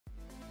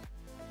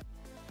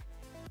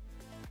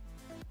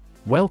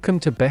Welcome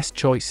to Best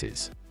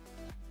Choices.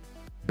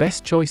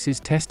 Best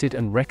Choices tested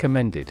and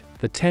recommended,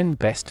 the 10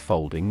 best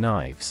folding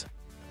knives.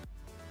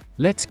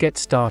 Let's get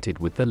started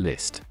with the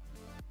list.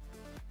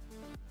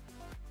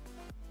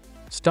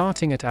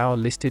 Starting at our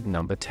listed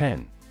number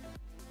 10.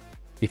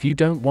 If you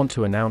don't want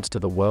to announce to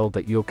the world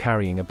that you're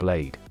carrying a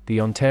blade,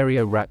 the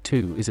Ontario Rat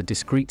 2 is a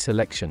discreet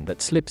selection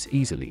that slips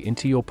easily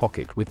into your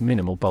pocket with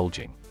minimal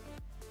bulging.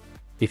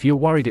 If you're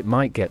worried it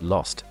might get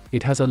lost,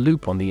 it has a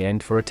loop on the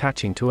end for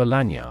attaching to a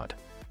lanyard.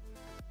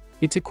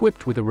 It's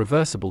equipped with a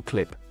reversible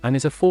clip, and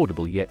is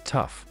affordable yet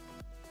tough.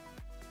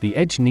 The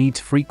edge needs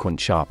frequent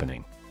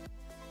sharpening.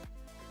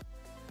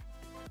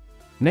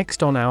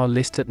 Next on our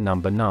list at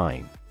number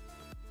 9.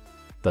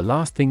 The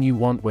last thing you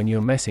want when you're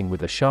messing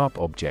with a sharp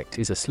object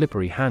is a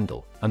slippery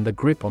handle, and the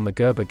grip on the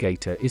Gerber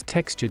Gator is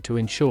textured to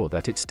ensure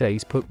that it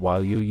stays put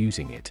while you're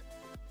using it.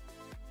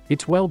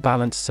 It's well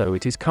balanced so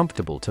it is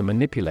comfortable to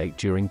manipulate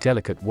during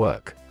delicate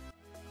work.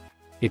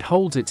 It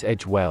holds its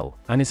edge well,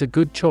 and is a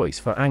good choice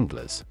for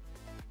anglers.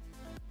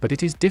 But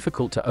it is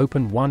difficult to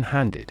open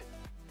one-handed.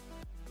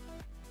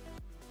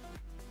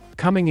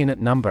 Coming in at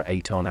number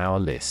 8 on our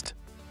list.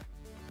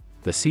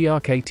 The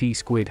CRKT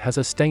Squid has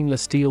a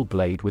stainless steel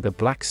blade with a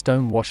black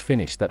stone wash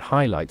finish that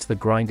highlights the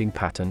grinding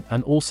pattern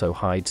and also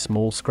hides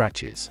small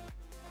scratches.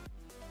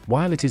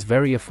 While it is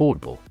very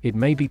affordable, it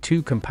may be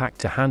too compact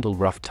to handle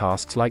rough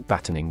tasks like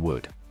battening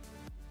wood.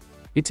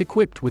 It's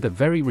equipped with a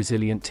very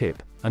resilient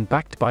tip, and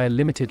backed by a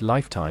limited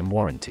lifetime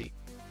warranty.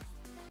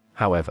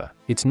 However,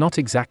 it's not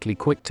exactly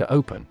quick to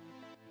open.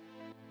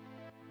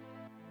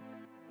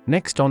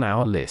 Next on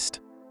our list.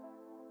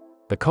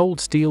 The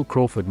Cold Steel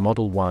Crawford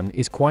Model 1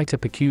 is quite a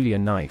peculiar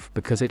knife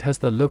because it has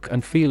the look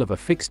and feel of a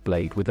fixed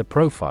blade with a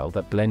profile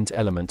that blends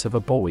elements of a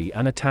Bowie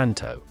and a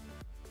Tanto.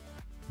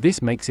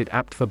 This makes it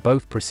apt for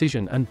both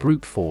precision and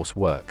brute force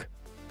work.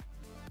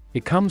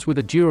 It comes with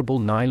a durable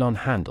nylon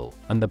handle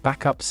and the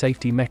backup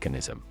safety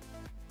mechanism.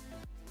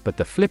 But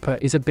the flipper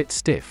is a bit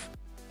stiff.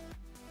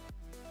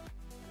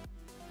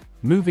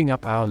 Moving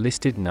up our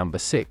listed number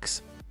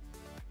 6.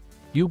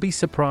 You'll be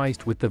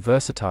surprised with the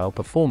versatile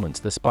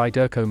performance the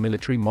Spyderco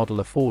military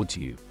model affords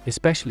you,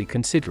 especially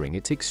considering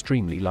it's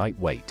extremely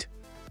lightweight.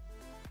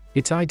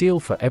 It's ideal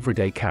for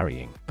everyday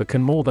carrying, but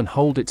can more than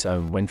hold its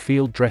own when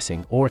field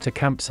dressing or at a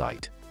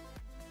campsite.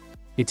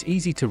 It's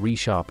easy to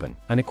resharpen,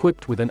 and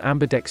equipped with an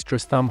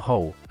ambidextrous thumb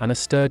hole and a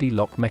sturdy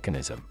lock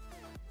mechanism.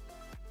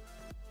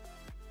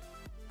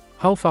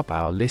 Half up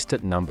our list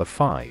at number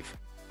 5.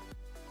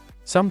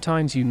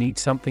 Sometimes you need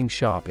something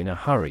sharp in a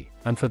hurry,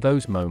 and for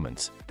those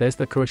moments, there's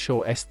the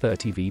Kershaw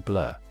S30V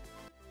Blur.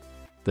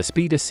 The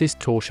speed assist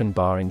torsion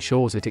bar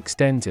ensures it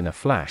extends in a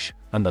flash,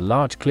 and the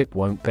large clip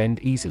won't bend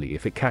easily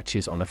if it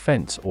catches on a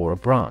fence or a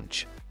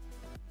branch.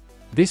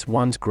 This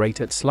one's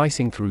great at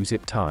slicing through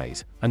zip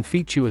ties, and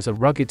features a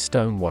rugged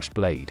stone wash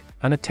blade,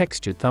 and a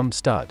textured thumb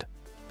stud.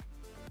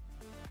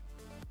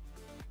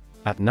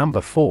 At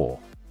number 4.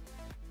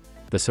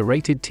 The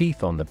serrated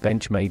teeth on the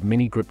Benchmade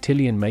Mini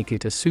Griptilian make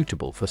it as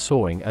suitable for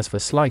sawing as for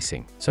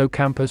slicing, so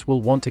campers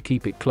will want to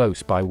keep it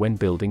close by when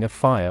building a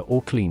fire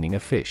or cleaning a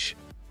fish.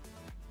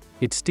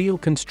 Its steel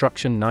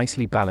construction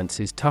nicely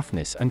balances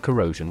toughness and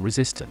corrosion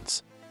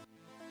resistance.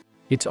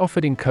 It's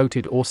offered in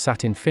coated or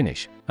satin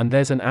finish, and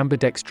there's an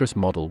ambidextrous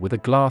model with a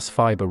glass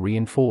fiber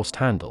reinforced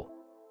handle.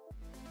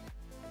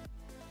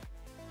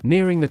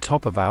 Nearing the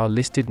top of our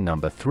listed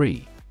number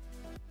 3.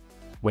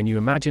 When you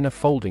imagine a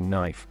folding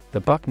knife, the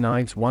Buck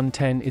Knives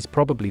 110 is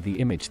probably the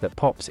image that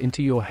pops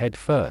into your head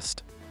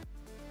first.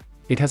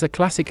 It has a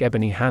classic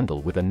ebony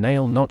handle with a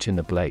nail notch in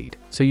the blade,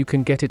 so you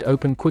can get it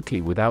open quickly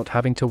without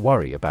having to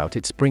worry about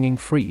it springing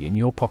free in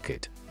your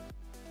pocket.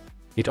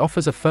 It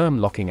offers a firm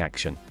locking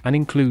action, and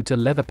includes a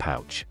leather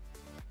pouch.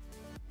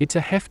 It's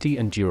a hefty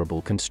and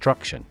durable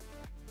construction.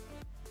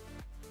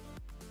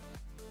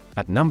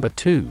 At number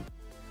 2.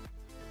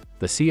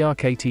 The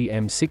CRKT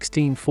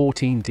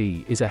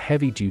M1614D is a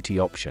heavy-duty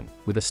option,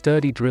 with a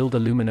sturdy drilled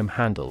aluminum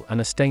handle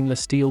and a stainless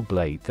steel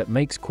blade that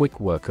makes quick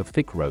work of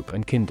thick rope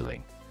and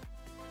kindling.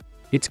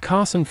 Its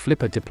Carson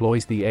flipper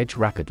deploys the edge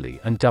rapidly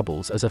and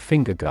doubles as a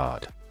finger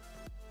guard.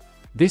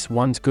 This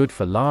one's good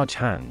for large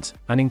hands,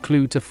 and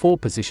includes a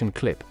 4-position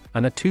clip,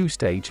 and a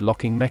 2-stage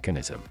locking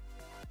mechanism.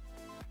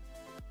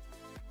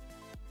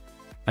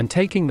 And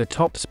taking the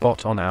top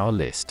spot on our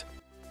list.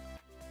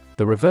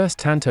 The reverse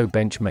Tanto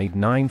Benchmade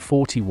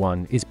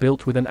 941 is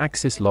built with an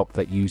axis lock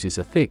that uses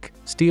a thick,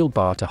 steel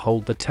bar to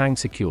hold the tang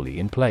securely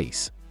in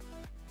place.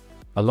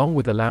 Along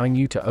with allowing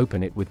you to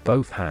open it with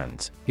both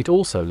hands, it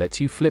also lets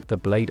you flip the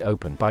blade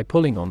open by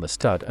pulling on the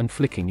stud and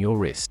flicking your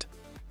wrist.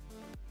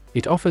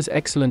 It offers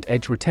excellent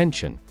edge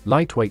retention,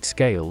 lightweight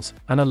scales,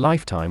 and a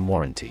lifetime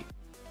warranty.